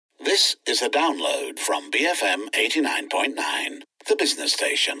This is a download from BFM 89.9, the business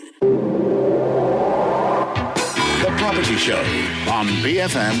station. The Property Show on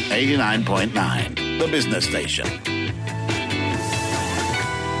BFM 89.9, the business station.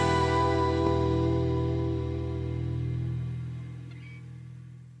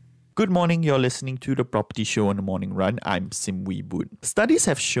 Good morning, you're listening to The Property Show on the Morning Run. I'm Sim Wee Boon. Studies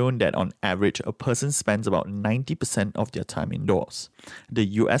have shown that on average, a person spends about 90% of their time indoors. The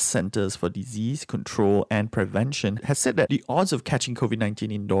US Centers for Disease Control and Prevention has said that the odds of catching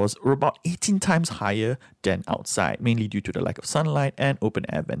COVID-19 indoors were about 18 times higher than outside, mainly due to the lack of sunlight and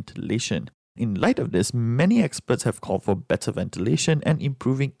open-air ventilation. In light of this, many experts have called for better ventilation and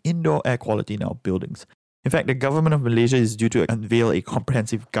improving indoor air quality in our buildings. In fact, the government of Malaysia is due to unveil a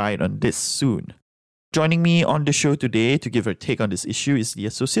comprehensive guide on this soon. Joining me on the show today to give her take on this issue is the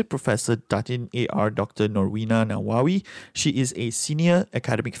Associate Professor Datin A.R. Dr. Norweena Nawawi. She is a Senior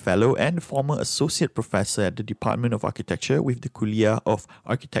Academic Fellow and former Associate Professor at the Department of Architecture with the Kuliah of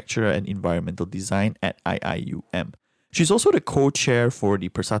Architecture and Environmental Design at IIUM. She's also the co-chair for the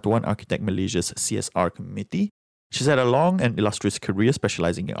Persatuan Architect Malaysia's CSR Committee. She's had a long and illustrious career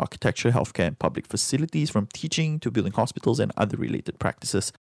specializing in architecture, healthcare, and public facilities, from teaching to building hospitals and other related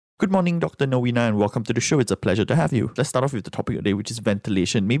practices. Good morning, Dr. Norweena, and welcome to the show. It's a pleasure to have you. Let's start off with the topic of the day, which is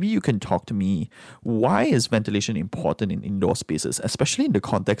ventilation. Maybe you can talk to me. Why is ventilation important in indoor spaces, especially in the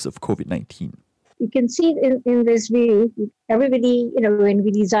context of COVID-19? You can see in this view, everybody, when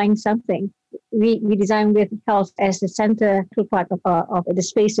we design something, we design with health as the central part of the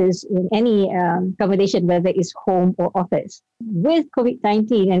spaces in any accommodation, whether it's home or office. With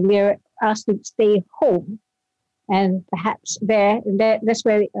COVID-19, and we are asked to stay home, and perhaps that's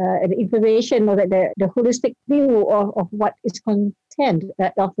where the information or the holistic view of what is content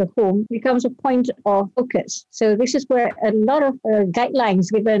of the home becomes a point of focus. So this is where a lot of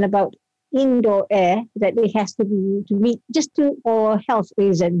guidelines given about indoor air that it has to meet just for health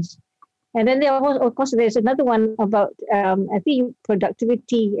reasons. And then there's another one about I think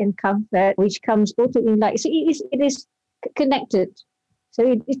productivity and comfort, which comes also in light. So it is connected. So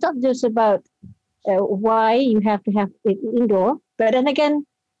it's not just about why you have to have it indoor, but then again,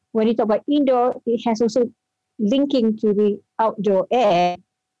 when you talk about indoor, it has also linking to the outdoor air.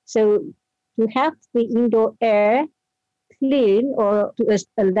 So to have the indoor air clean or to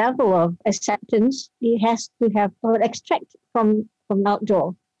a level of acceptance, it has to have or extract from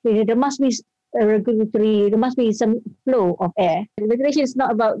outdoor. There must be there must be some flow of air. Ventilation is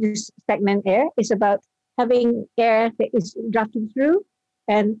not about just stagnant air. It's about having air that is drafted through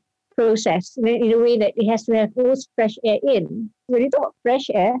and processed in a way that it has to have those fresh air in. When you talk about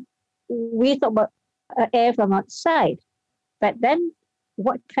fresh air, we talk about air from outside. But then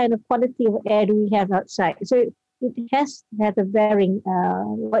what kind of quality of air do we have outside? So it has to have a varying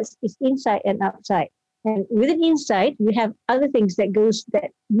what's inside and outside. And within inside, you have other things that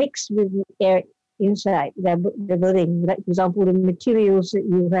mix with the air inside the building. Like, for example, the materials that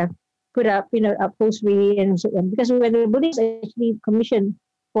you have put up, upholstery and so on. Because when the building is actually commissioned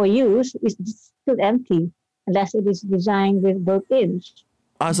for use, it's still empty unless it is designed with built-ins.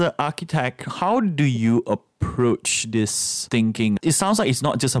 As an architect, how do you approach this thinking? It sounds like it's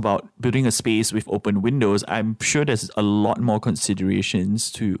not just about building a space with open windows. I'm sure there's a lot more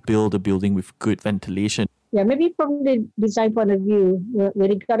considerations to build a building with good ventilation. Yeah, maybe from the design point of view,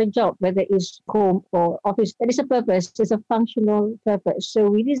 when you got a job, whether it's home or office, there is a purpose. It's a functional purpose. So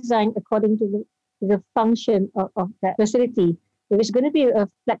we design according to the function of that facility. If it's going to be a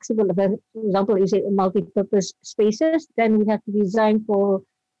flexible, for example, is it a multi-purpose spaces, then we have to design for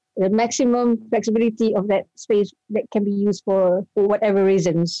the maximum flexibility of that space that can be used for whatever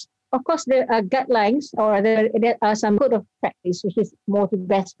reasons. Of course, there are guidelines or there are some code of practice, which is more to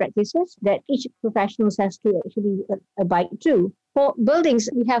best practices that each professional has to actually abide to. For buildings,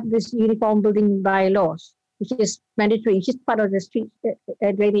 we have this uniform building bylaws, which is mandatory, which is part of the Street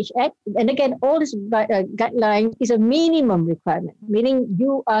Drainage Act. And again, all this guideline is a minimum requirement, meaning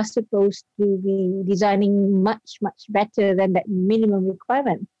you are supposed to be designing much, much better than that minimum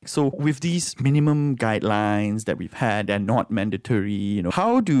requirement. So with these minimum guidelines that we've had, they're not mandatory,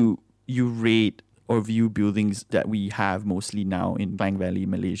 how do you rate or view buildings that we have mostly now in Klang Valley,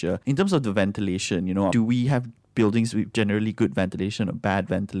 Malaysia? In terms of the ventilation, do we have buildings with generally good ventilation or bad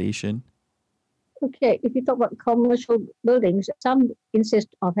ventilation? Okay, if you talk about commercial buildings, some insist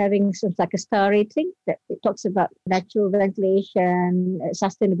of having some like a star rating that it talks about natural ventilation,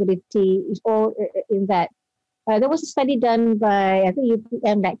 sustainability is all in that. There was a study done by, I think,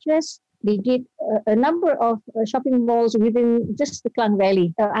 UPM lecturers. They did a number of shopping malls within just the Klang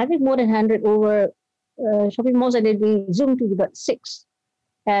Valley. I think more than 100 over shopping malls, and then we zoomed to about 6.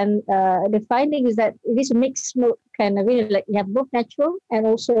 And the finding is that it is a mixed mode kind of, like you have both natural and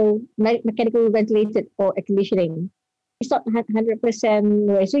also mechanical ventilated or air conditioning. It's not 100%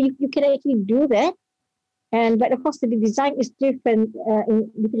 way. So you can actually do that. But of course, the design is different in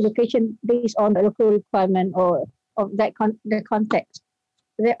different location based on the local requirement or of that the context.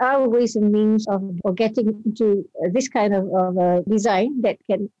 There are ways and means of getting into this kind of design that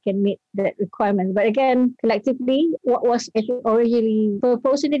can meet that requirement. But again, collectively, what was originally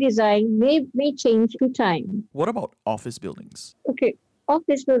proposed in the design may change through time. What about office buildings? Okay.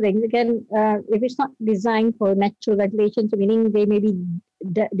 Office buildings, again, if it's not designed for natural ventilation, so meaning they may be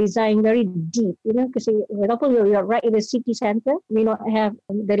designed very deep, because for example, you're right in the city center, may not have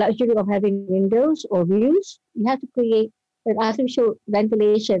the luxury of having windows or views. You have to create an artificial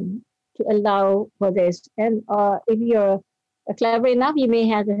ventilation to allow for this. And if you're clever enough, you may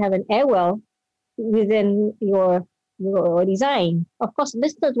have to have an air well within your design. Of course,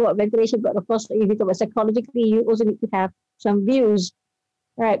 this is what ventilation, but of course, if you talk about psychologically, you also need to have some views.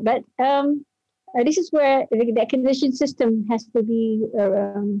 Right, but this is where the air conditioning system has to be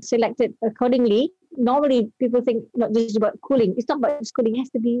selected accordingly. Normally, people think not just about cooling. It's not about just cooling. It has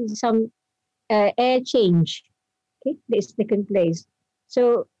to be some air change. Okay, that is taking place.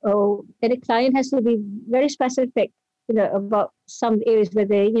 So, and the client has to be very specific, about some areas where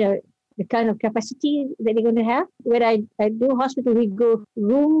the kind of capacity that they're going to have. When I do hospital, we go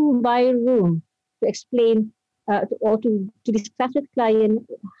room by room to explain. Or to discuss with client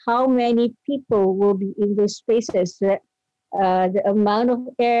how many people will be in those spaces, so that the amount of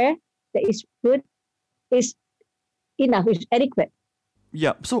air that is put is enough, is adequate.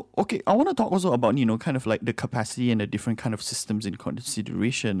 Yeah. So, okay, I want to talk also about, kind of like the capacity and the different kind of systems in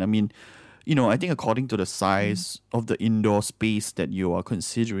consideration. I mean, I think according to the size of the indoor space that you are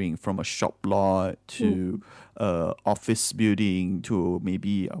considering, from a shop lot to office building to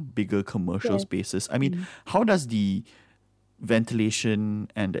maybe a bigger commercial spaces. I mean, how does the ventilation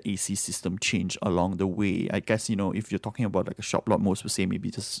and the AC system change along the way? I guess, if you're talking about like a shop lot, most would say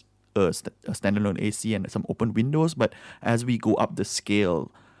maybe just a standalone AC and some open windows. But as we go up the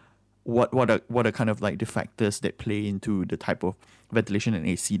scale, what are kind of like the factors that play into the type of ventilation and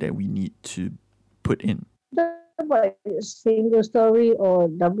AC that we need to put in? About single story or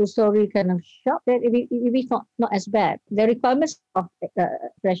double story kind of shop, that it is not as bad. The requirements of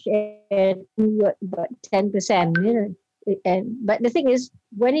fresh air about 10%. But the thing is,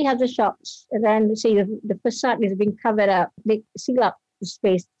 when you have the shops, and then say the facade is being covered up, they seal up the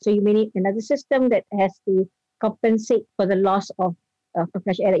space. So you may need another system that has to compensate for the loss of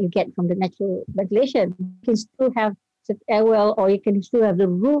fresh air that you get from the natural ventilation. You can still have the air well, or you can still have the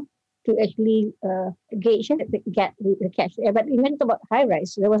roof to actually gauge the catch air. But we meant about high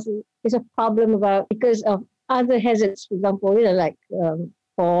rise. There's a problem because of other hazards, for example, like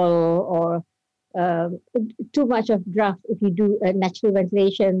fall or too much of draft if you do a natural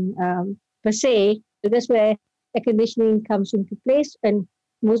ventilation per se. So that's where air conditioning comes into place, and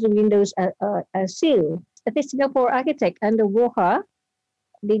most of the windows are sealed. I think Singapore architect under WOHA,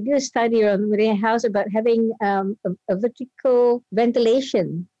 they did a study on their house about having a vertical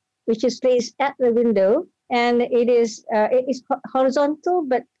ventilation, which is placed at the window, and it is horizontal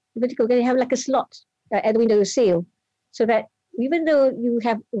but vertical. They have like a slot at the window sill, so that even though you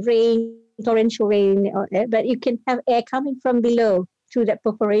have rain, torrential rain, but you can have air coming from below through that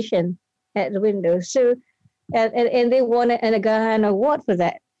perforation at the window. So, and they won an Agahan award for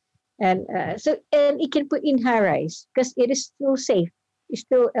that, and it can put in high rise because it is still safe. It's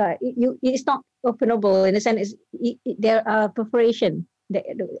still it's not openable in the sense there are perforation. The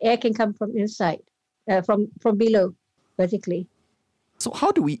air can come from inside, from below, vertically. So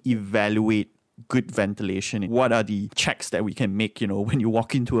how do we evaluate good ventilation? What are the checks that we can make, when you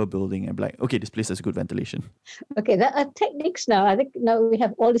walk into a building and be like, okay, this place has good ventilation? Okay, there are techniques now. I think now we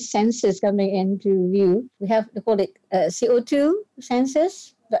have all the sensors coming into view. We have, they call it CO2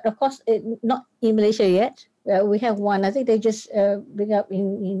 sensors, but of course, not in Malaysia yet. We have one. I think they just bring up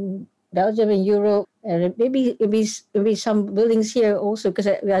in Belgium and Europe. Maybe it'll be some buildings here also, because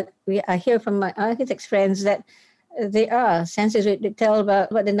I hear from my architects friends that there are sensors that tell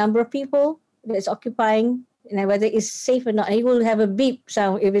about the number of people that's occupying and whether it's safe or not. And it will have a beep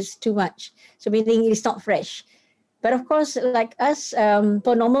sound if it's too much. So meaning it's not fresh. But of course, like us,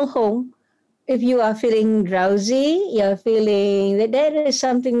 for normal home, if you are feeling drowsy, you're feeling that there is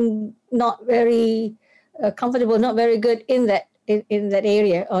something not very comfortable, not very good in that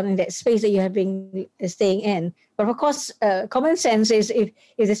area or in that space that you have been staying in. But of course, common sense is if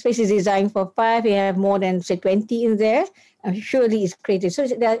the space is designed for 5, you have more than, say, 20 in there, surely it's creative. So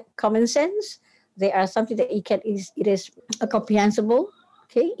there are common sense. There are something that it is comprehensible,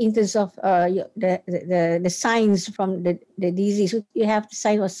 Okay, in terms of the signs from the disease, you have the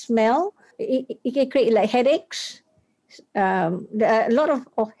sign of smell. It can create like headaches. There are a lot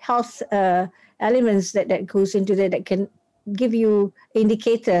of health elements that goes into that can give you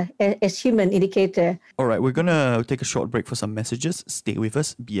indicator as human indicator. All right, we're going to take a short break for some messages. Stay with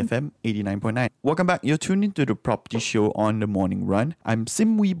us, BFM 89.9. Welcome back. You're tuned into the Property Show on the Morning Run. I'm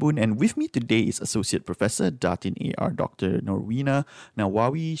Sim Wee Boon, and with me today is Associate Professor Datin A.R. Dr. Norweena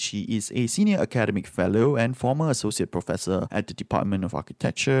Nawawi. She is a Senior Academic Fellow and former Associate Professor at the Department of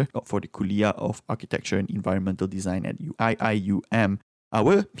Architecture for the Kuliah of Architecture and Environmental Design at IIUM.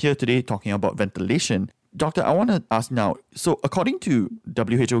 We're here today talking about ventilation. Doctor, I want to ask now, so according to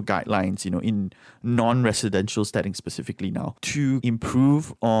WHO guidelines, in non-residential settings specifically now, to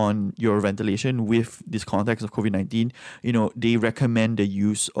improve on your ventilation with this context of COVID-19, they recommend the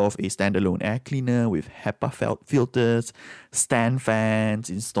use of a standalone air cleaner with HEPA filters, stand fans,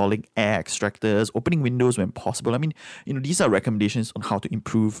 installing air extractors, opening windows when possible. I mean, these are recommendations on how to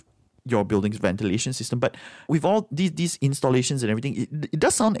improve your building's ventilation system. But with all these installations and everything, it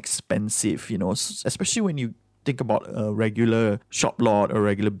does sound expensive, especially when you think about a regular shop lot or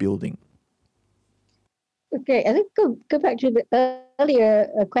regular building. Okay, I think go back to the earlier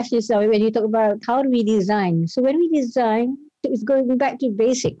questions when you talk about how do we design. So when we design, it's going back to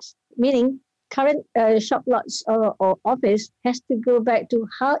basics, meaning current shop lots or office has to go back to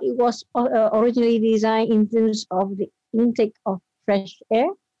how it was originally designed in terms of the intake of fresh air.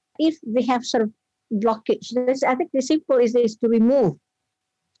 If they have sort of blockage, I think the simple is to remove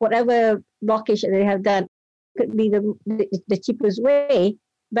whatever blockage they have done. Could be the cheapest way.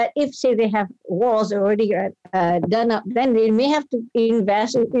 But if, say, they have walls already done up, then they may have to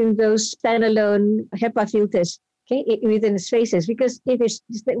invest in those standalone HEPA filters, within the spaces. Because if it's,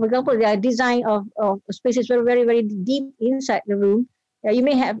 for example, the design of spaces very, very, very deep inside the room, you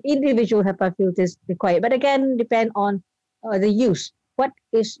may have individual HEPA filters required. But again, depend on the use. What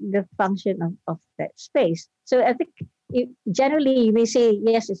is the function of that space? So I think generally you may say,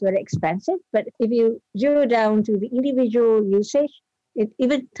 yes, it's very expensive, but if you zero down to the individual usage,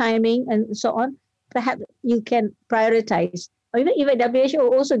 even timing and so on, perhaps you can prioritize. Or even WHO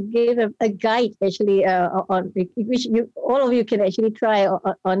also gave a guide actually on which all of you can actually try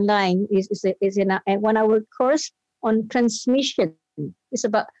online. Is in a 1 hour course on transmission. It's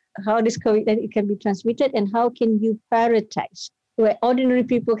about how this COVID can be transmitted and how can you prioritize, where ordinary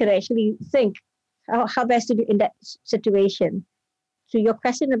people can actually think how best to do in that situation. So your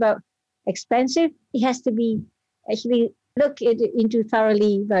question about expensive, it has to be actually look into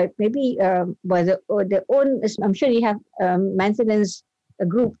thoroughly, but maybe by their own. I'm sure you have maintenance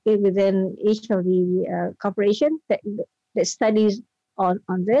group within each of the corporation that studies on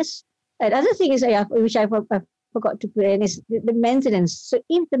this. Another thing is which I forgot to put in is the maintenance. So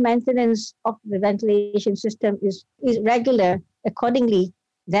if the maintenance of the ventilation system is regular accordingly,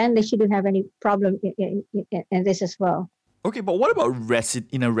 then they shouldn't have any problem in this as well. Okay, but what about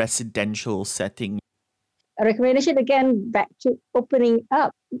in a residential setting? A recommendation, again, back to opening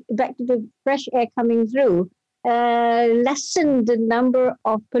up, back to the fresh air coming through, lessen the number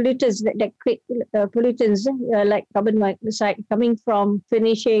of pollutants that create pollutants like carbon monoxide coming from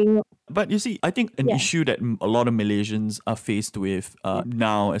finishing. But you see, I think an issue that a lot of Malaysians are faced with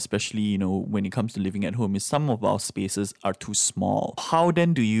now, especially when it comes to living at home, is some of our spaces are too small. How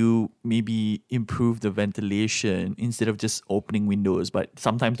then do you maybe improve the ventilation instead of just opening windows? But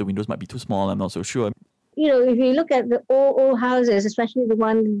sometimes the windows might be too small. I'm not so sure. If you look at the old houses, especially the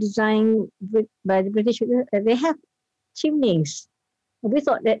one designed by the British, they have chimneys. We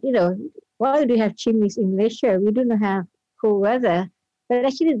thought that, why do you have chimneys in Malaysia? We do not have cool weather. But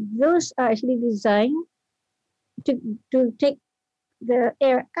actually, those are actually designed to take the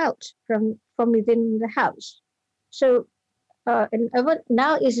air out from within the house. So now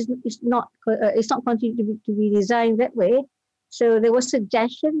it's not continuing to be designed that way. So there was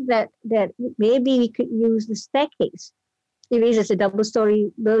suggestion that maybe we could use the staircase. If it is a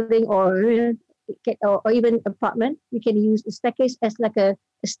double-story building or even apartment, we can use the staircase as like a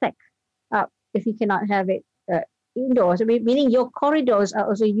stack up if you cannot have it indoors. Meaning your corridors are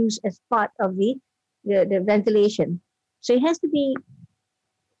also used as part of the ventilation. So it has to be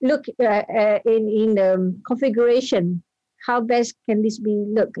look in the configuration. How best can this be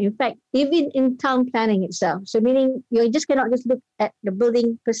looked? In fact, even in town planning itself. So meaning you just cannot just look at the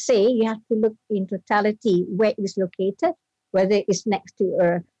building per se. You have to look in totality where it is located, whether it's next to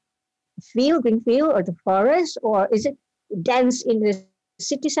a green field, or the forest, or is it dense in the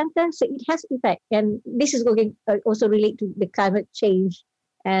city center? So it has effect. And this is going to also relate to the climate change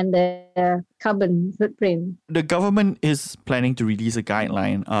and the carbon footprint. The government is planning to release a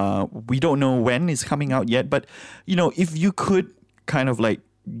guideline. We don't know when it's coming out yet, but if you could kind of like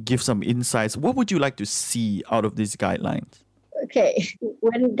give some insights, what would you like to see out of these guidelines? Okay,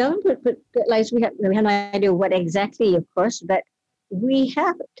 when government put guidelines, we have no idea what exactly, of course, but we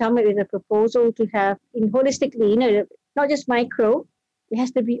have come up with a proposal to have in holistically, not just micro, it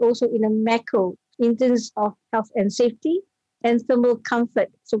has to be also in a macro in terms of health and safety and thermal comfort.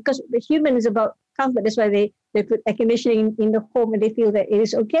 So because the human is about comfort, that's why they put air conditioning in the home and they feel that it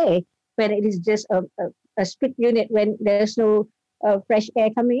is okay when it is just a split unit when there's no fresh air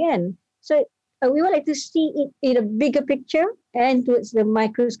coming in. So we would like to see it in a bigger picture and towards the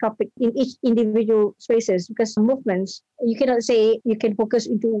microscopic in each individual spaces, because movements, you cannot say you can focus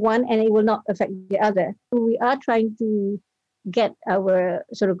into one and it will not affect the other. We are trying to get our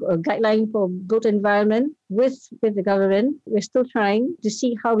sort of guideline for built environment with the government. We're still trying to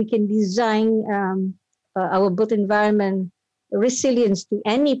see how we can design our built environment resilience to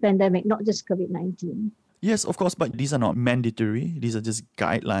any pandemic, not just COVID-19. Yes, of course, but these are not mandatory. These are just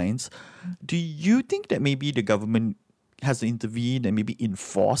guidelines. Do you think that maybe the government has to intervene and maybe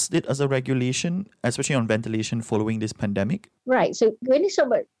enforce it as a regulation, especially on ventilation following this pandemic? Right. So when you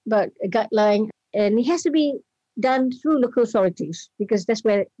talk about a guideline, and it has to be done through local authorities because that's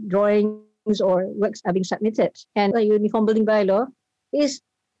where drawings or works are being submitted. And the Uniform Building Bylaw is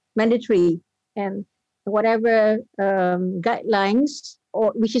mandatory, and whatever guidelines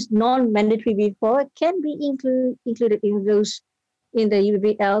or which is non-mandatory before can be included in the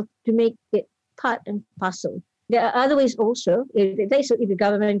UBL to make it part and parcel. There are other ways also. If the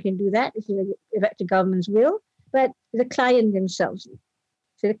government can do that, if the government's will, but the client themselves.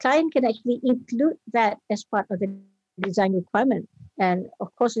 So the client can actually include that as part of the design requirement. And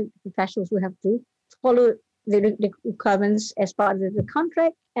of course, the professionals will have to follow the requirements as part of the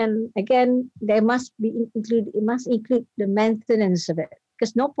contract. And again, it must include the maintenance of it.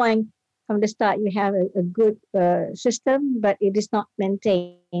 Because no point from the start you have a good system, but it is not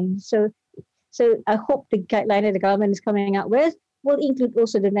maintained. So I hope the guideline that the government is coming out with will include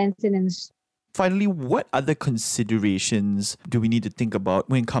also the maintenance. Finally, what other considerations do we need to think about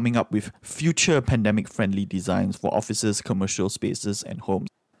when coming up with future pandemic-friendly designs for offices, commercial spaces, and homes?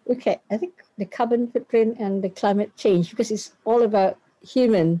 Okay, I think the carbon footprint and the climate change, because it's all about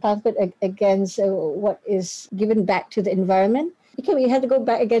human comfort against what is given back to the environment. Okay, we have to go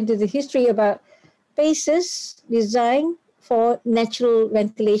back again to the history about spaces designed for natural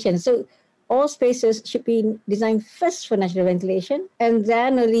ventilation. So all spaces should be designed first for natural ventilation and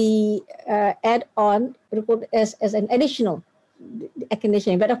then only add on as an additional air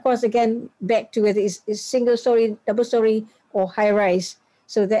conditioning. But of course, again, back to whether it's single story, double story, or high rise.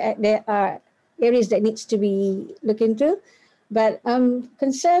 So there are areas that needs to be looked into. But I'm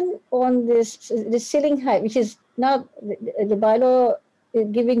concerned on the ceiling height, which is now the bylaw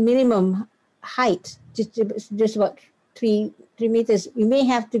giving minimum height, just about 3 meters. We may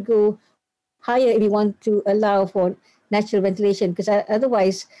have to go higher if we want to allow for natural ventilation, because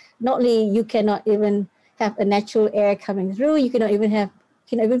otherwise, not only you cannot even have a natural air coming through, you cannot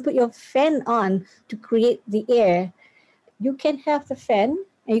even put your fan on to create the air. You can have the fan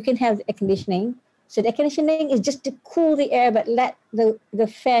and you can have the air conditioning. So the air conditioning is just to cool the air, but let the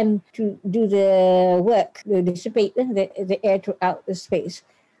fan to do the work, to dissipate the air throughout the space.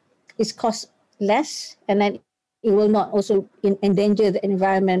 It costs less, and then it will not also endanger the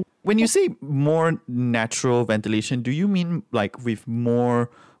environment. When you say more natural ventilation, do you mean like with more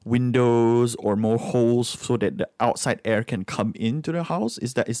windows or more holes so that the outside air can come into the house?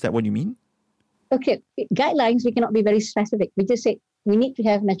 Is that what you mean? Okay, guidelines, we cannot be very specific. We just say we need to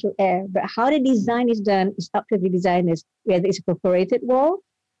have natural air, but how the design is done is up to the designers, whether it's a perforated wall,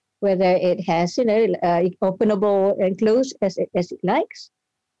 whether it has, openable and closed as it likes,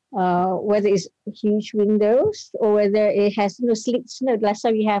 whether it's huge windows or whether it has slits. Last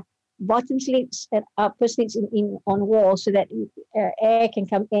time we have bottom slits and upper slits on walls so that air can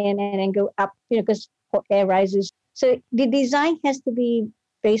come in and then go up, because hot air rises. So the design has to be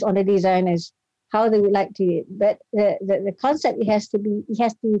based on the designers, how they would like to do it. But the concept, it has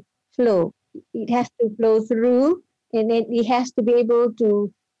to flow. It has to flow through, and then it has to be able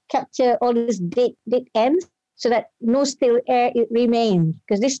to capture all these dead ends so that no stale air remains.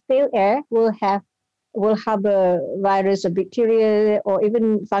 Because this stale air will harbor virus or bacteria or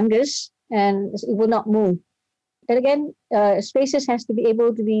even fungus, and it will not move. And again, spaces has to be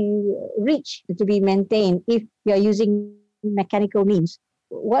able to be reached, to be maintained if you are using mechanical means.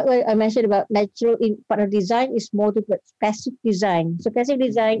 What I mentioned about natural in part of design is more towards passive design. So passive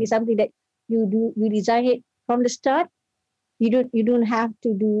design is something that you design it from the start. you don't have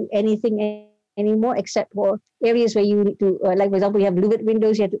to do anything anymore except for areas where you need to, like for example, you have louvered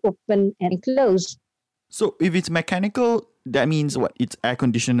windows, you have to open and close. So if it's mechanical, that means what? It's air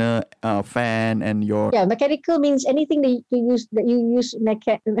conditioner, fan, and your... Yeah, mechanical means anything that you use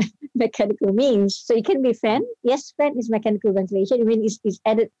mechanical means. So it can be fan. Yes, fan is mechanical ventilation. I mean, it's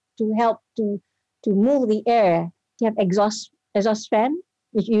added to help to move the air. You have exhaust fan,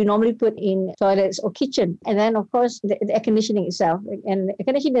 which you normally put in toilets or kitchen. And then, of course, the air conditioning itself. And air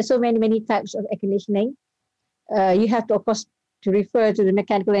conditioning, there's so many types of air conditioning. You have to, of course, to refer to the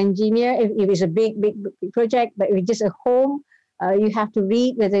mechanical engineer if it's a big project. But if it's just a home, you have to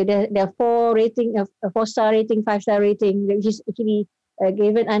read whether there are 4-star rating, 5-star rating, which is actually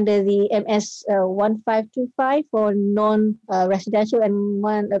given under the MS 1525 for non-residential and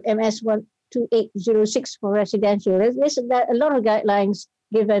MS 12806 for residential. There's a lot of guidelines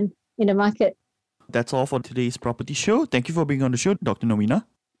given in the market. That's all for today's property show. Thank you for being on the show, Dr. Norweena.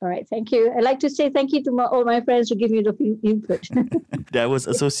 All right, thank you. I'd like to say thank you to all my friends who give me the input. That was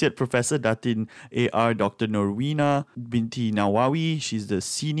Associate Professor Datin A.R. Dr. Norweena Binti Nawawi. She's the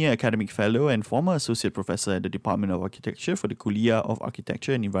Senior Academic Fellow and former Associate Professor at the Department of Architecture for the Kuliah of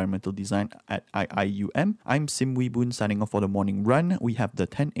Architecture and Environmental Design at IIUM. I'm Sim Wee Boon signing off for the morning run. We have the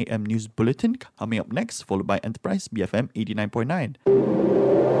 10 a.m. news bulletin coming up next, followed by Enterprise BFM 89.9.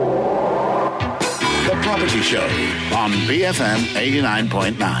 The Property Show on BFM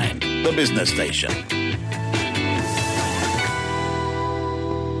 89.9, the business station.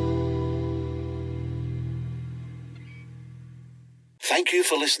 Thank you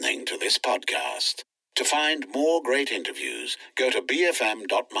for listening to this podcast. To find more great interviews, go to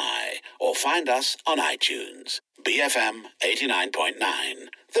bfm.my or find us on iTunes. BFM 89.9,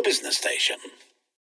 the business station.